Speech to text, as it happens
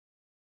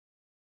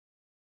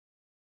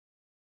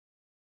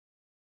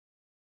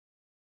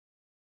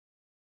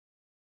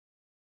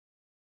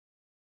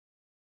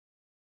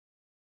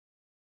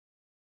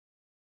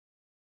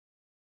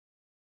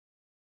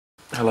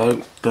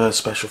hello, the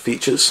special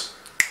features.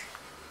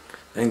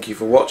 Thank you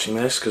for watching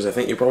this, because I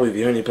think you're probably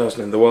the only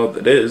person in the world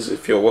that is,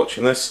 if you're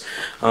watching this.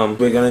 We're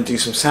going to do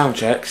some sound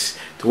checks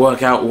to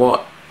work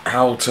out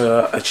how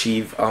to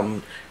achieve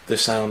the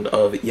sound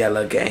of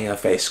Yella getting her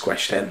face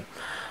squashed in.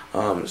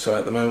 So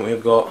at the moment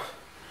we've got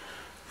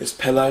this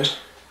pillow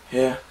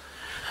here,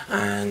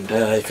 and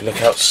if you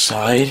look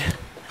outside,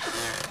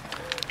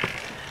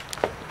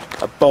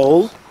 a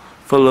bowl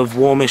full of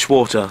warmish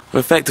water. I'm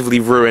effectively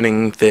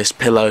ruining this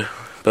pillow,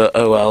 but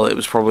oh well, it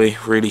was probably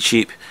really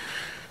cheap.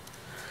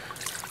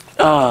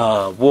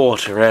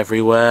 Water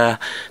everywhere.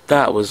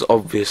 That was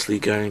obviously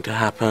going to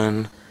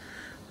happen.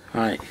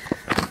 Right,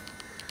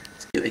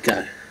 here we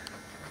go.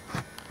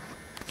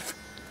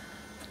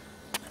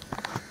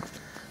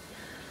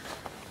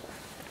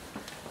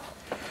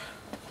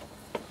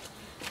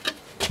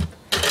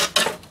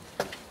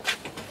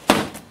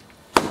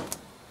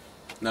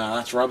 No,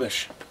 that's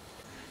rubbish.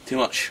 Too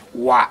much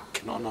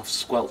whack, not enough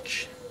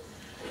squelch.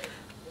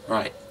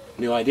 Right,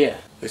 new idea.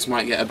 This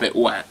might get a bit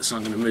wet, so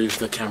I'm going to move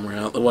the camera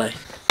out of the way.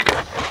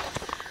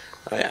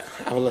 Oh yeah,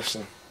 have a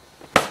listen.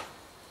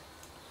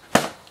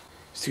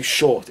 It's too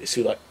short, it's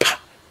too like pah.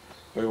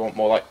 We want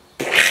more like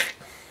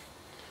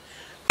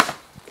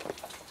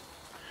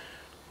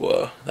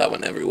whoa, that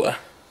went everywhere.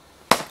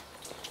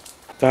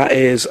 That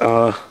is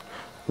a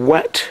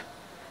wet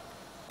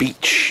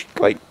beach,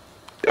 like,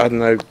 I don't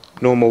know,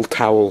 normal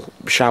towel,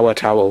 shower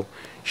towel,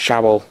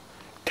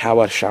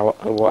 tower shower,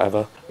 or whatever.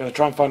 I'm going to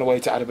try and find a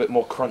way to add a bit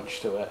more crunch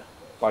to it,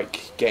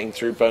 like getting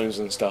through bones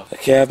and stuff.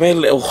 Okay, I've made a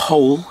little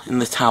hole in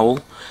the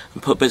towel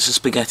and put bits of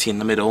spaghetti in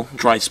the middle,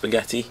 dried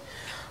spaghetti.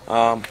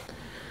 That's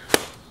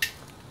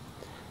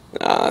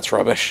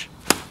rubbish.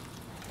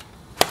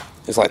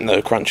 There's like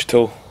no crunch at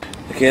all.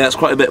 Okay, that's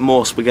quite a bit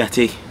more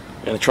spaghetti.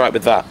 I'm going to try it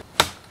with that.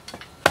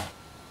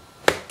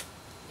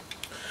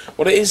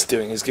 What it is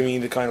doing is giving you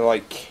the kind of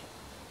like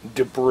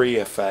debris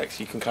effect.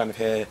 You can kind of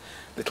hear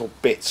little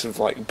bits of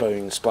like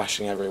bone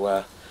splashing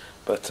everywhere,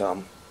 but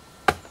no,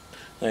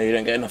 you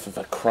don't get enough of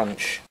a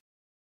crunch.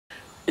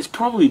 It's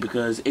probably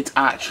because it's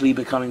actually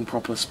becoming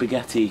proper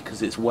spaghetti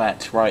because it's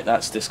wet. Right,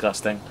 that's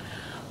disgusting.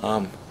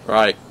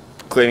 Right,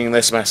 cleaning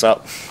this mess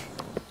up.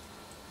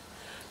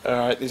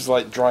 Alright, these are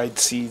like dried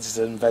seeds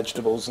and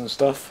vegetables and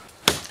stuff.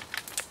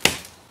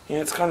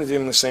 Yeah, it's kind of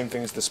doing the same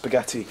thing as the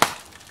spaghetti.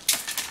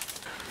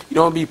 You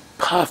know what would be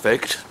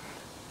perfect?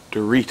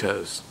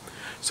 Doritos.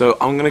 So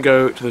I'm gonna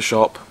go to the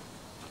shop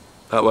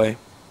that way,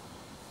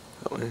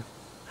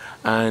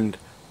 and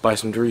buy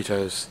some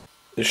Doritos.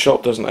 The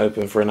shop doesn't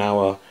open for an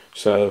hour,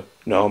 so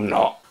no, I'm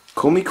not.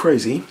 Call me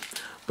crazy,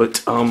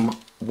 but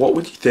what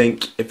would you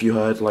think if you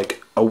heard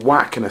like a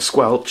whack and a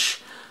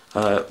squelch,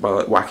 by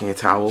like whacking a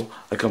towel,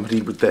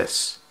 accompanied with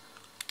this?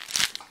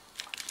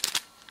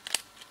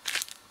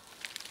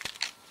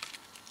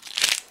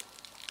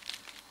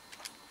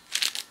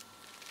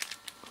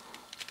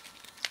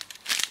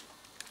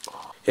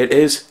 It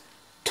is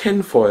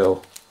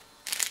tinfoil.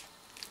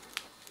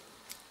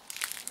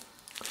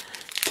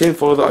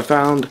 Tinfoil that I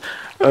found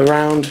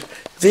around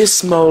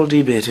this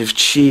mouldy bit of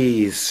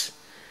cheese.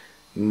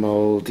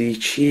 Mouldy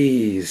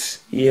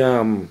cheese.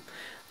 Yum.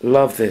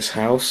 Love this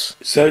house.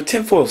 So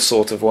tinfoil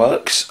sort of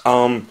works,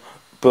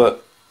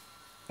 but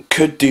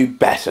could do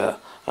better,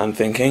 I'm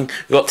thinking.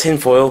 You've got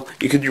tinfoil,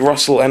 you could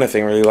rustle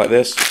anything really like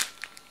this.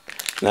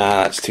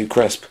 Nah, that's too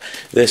crisp.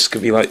 This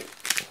could be like,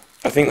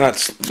 I think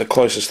that's the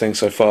closest thing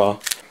so far.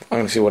 I'm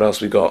going to see what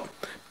else we've got.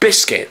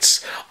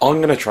 Biscuits! I'm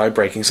going to try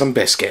breaking some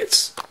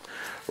biscuits.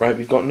 Right,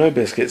 we've got no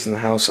biscuits in the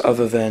house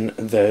other than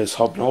those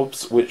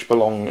hobnobs, which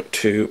belong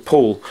to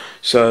Paul.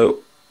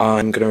 So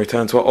I'm going to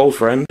return to our old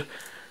friend,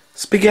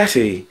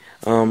 spaghetti.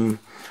 My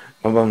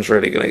mum's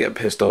really going to get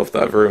pissed off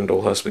that I've ruined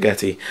all her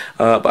spaghetti.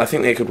 But I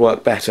think they could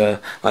work better,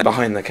 like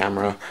behind the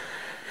camera.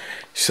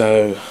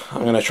 So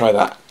I'm going to try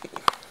that.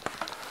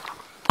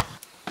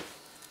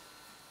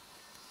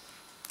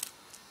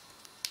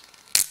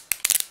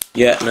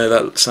 Yeah, no,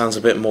 that sounds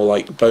a bit more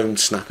like bone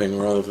snapping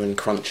rather than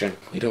crunching.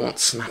 We don't want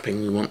snapping,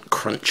 we want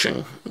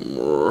crunching.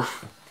 How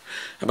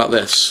about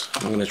this?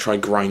 I'm going to try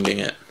grinding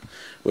it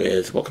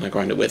with, what can I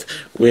grind it with?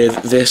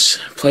 With this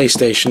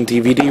PlayStation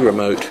DVD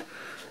remote.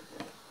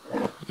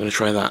 I'm going to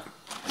try that.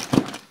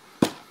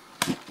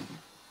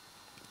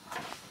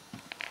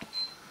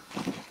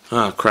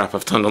 Ah, crap,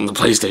 I've turned on the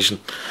PlayStation.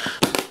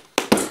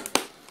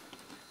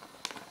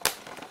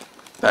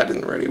 That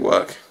didn't really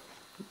work.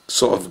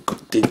 Sort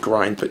of did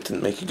grind, but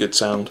didn't make a good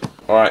sound.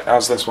 Alright,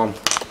 how's this one?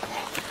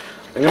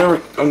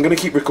 I'm gonna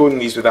keep recording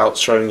these without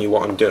showing you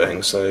what I'm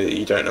doing, so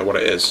you don't know what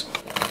it is.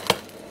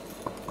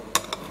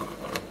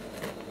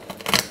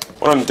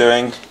 What I'm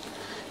doing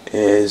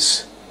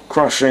is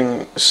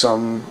crushing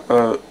some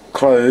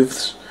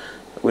cloves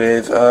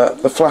with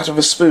the flat of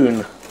a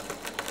spoon.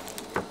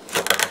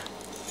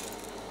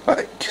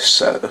 Like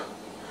so.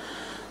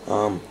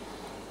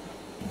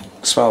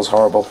 Smells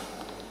horrible.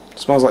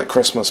 Smells like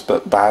Christmas,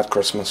 but bad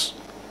Christmas.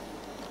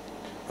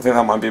 I think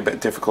that might be a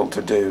bit difficult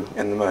to do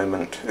in the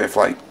moment, if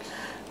like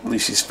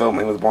Lucy's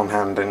filming with one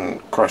hand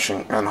and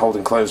crushing and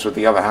holding clothes with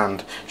the other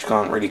hand. She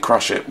can't really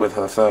crush it with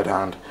her third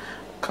hand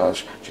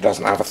because she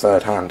doesn't have a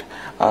third hand.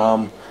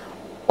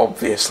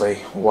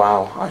 Obviously,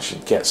 wow, I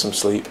should get some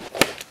sleep.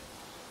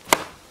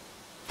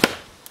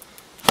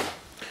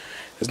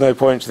 There's no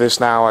point to this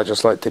now, I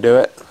just like to do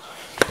it.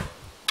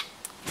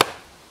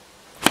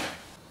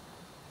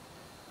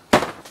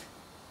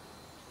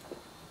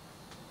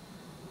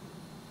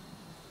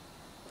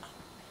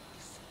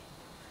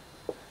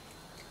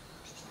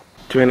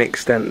 To an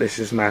extent, this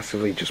is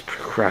massively just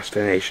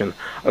procrastination.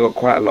 I've got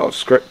quite a lot of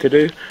script to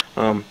do,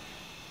 so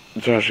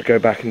I should go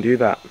back and do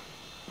that.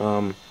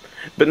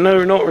 But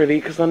no, not really,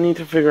 because I need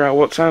to figure out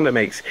what sound it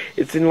makes.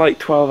 It's in like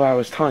 12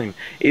 hours time.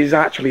 It is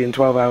actually in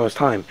 12 hours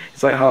time.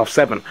 It's like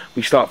 7:30.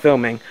 We start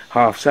filming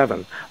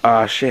 7:30.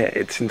 Ah shit,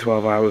 it's in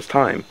 12 hours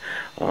time.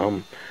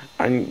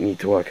 I need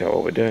to work out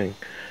what we're doing.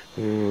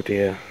 Oh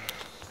dear.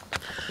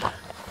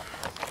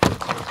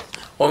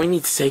 What we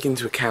need to take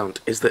into account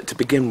is that to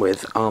begin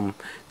with,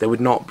 there would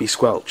not be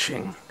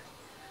squelching.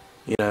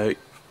 You know,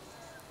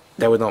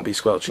 there would not be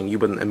squelching. You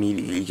wouldn't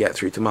immediately get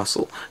through to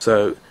muscle.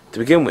 So, to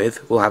begin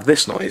with, we'll have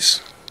this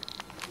noise.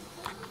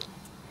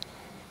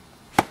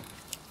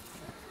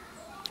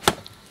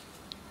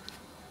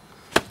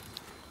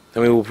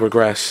 Then we will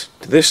progress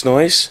to this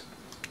noise.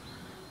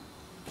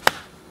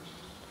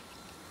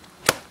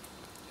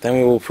 Then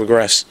we will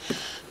progress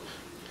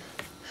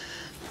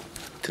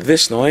to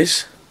this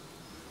noise.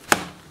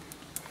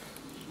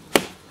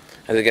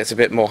 As it gets a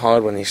bit more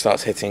hard when he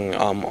starts hitting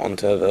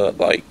onto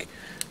the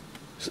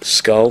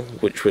skull,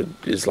 which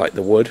is like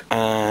the wood,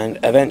 and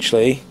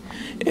eventually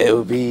it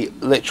will be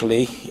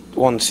literally,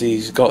 once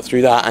he's got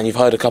through that and you've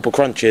heard a couple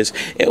crunches,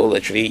 it will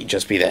literally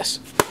just be this,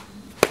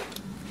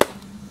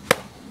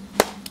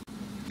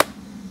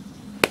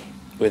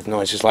 with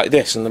noises like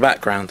this in the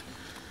background,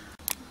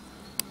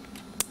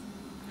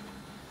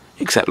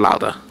 except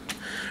louder.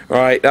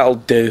 Right, that'll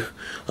do.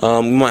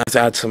 We might have to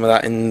add some of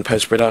that in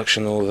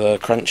post-production, all the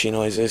crunchy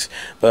noises,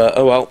 but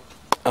oh well.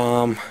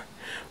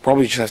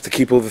 Probably just have to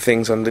keep all the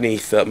things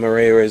underneath that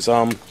Maria is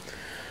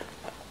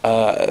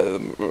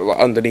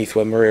underneath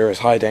where Maria is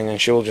hiding, and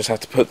she'll just have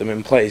to put them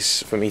in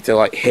place for me to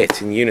like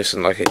hit in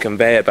unison like a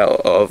conveyor belt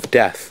of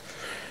death.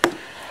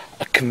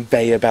 A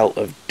conveyor belt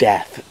of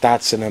death.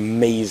 That's an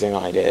amazing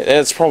idea.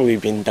 It's probably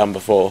been done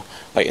before,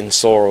 like in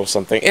Saw or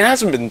something. It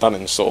hasn't been done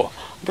in Saw.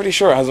 I'm pretty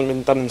sure it hasn't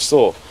been done in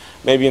Saw.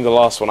 Maybe in the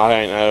last one, I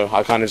don't know.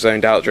 I kind of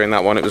zoned out during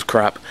that one, it was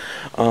crap.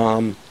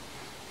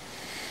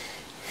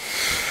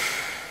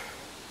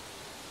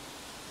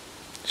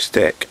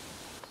 Stick.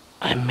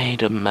 I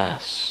made a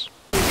mess.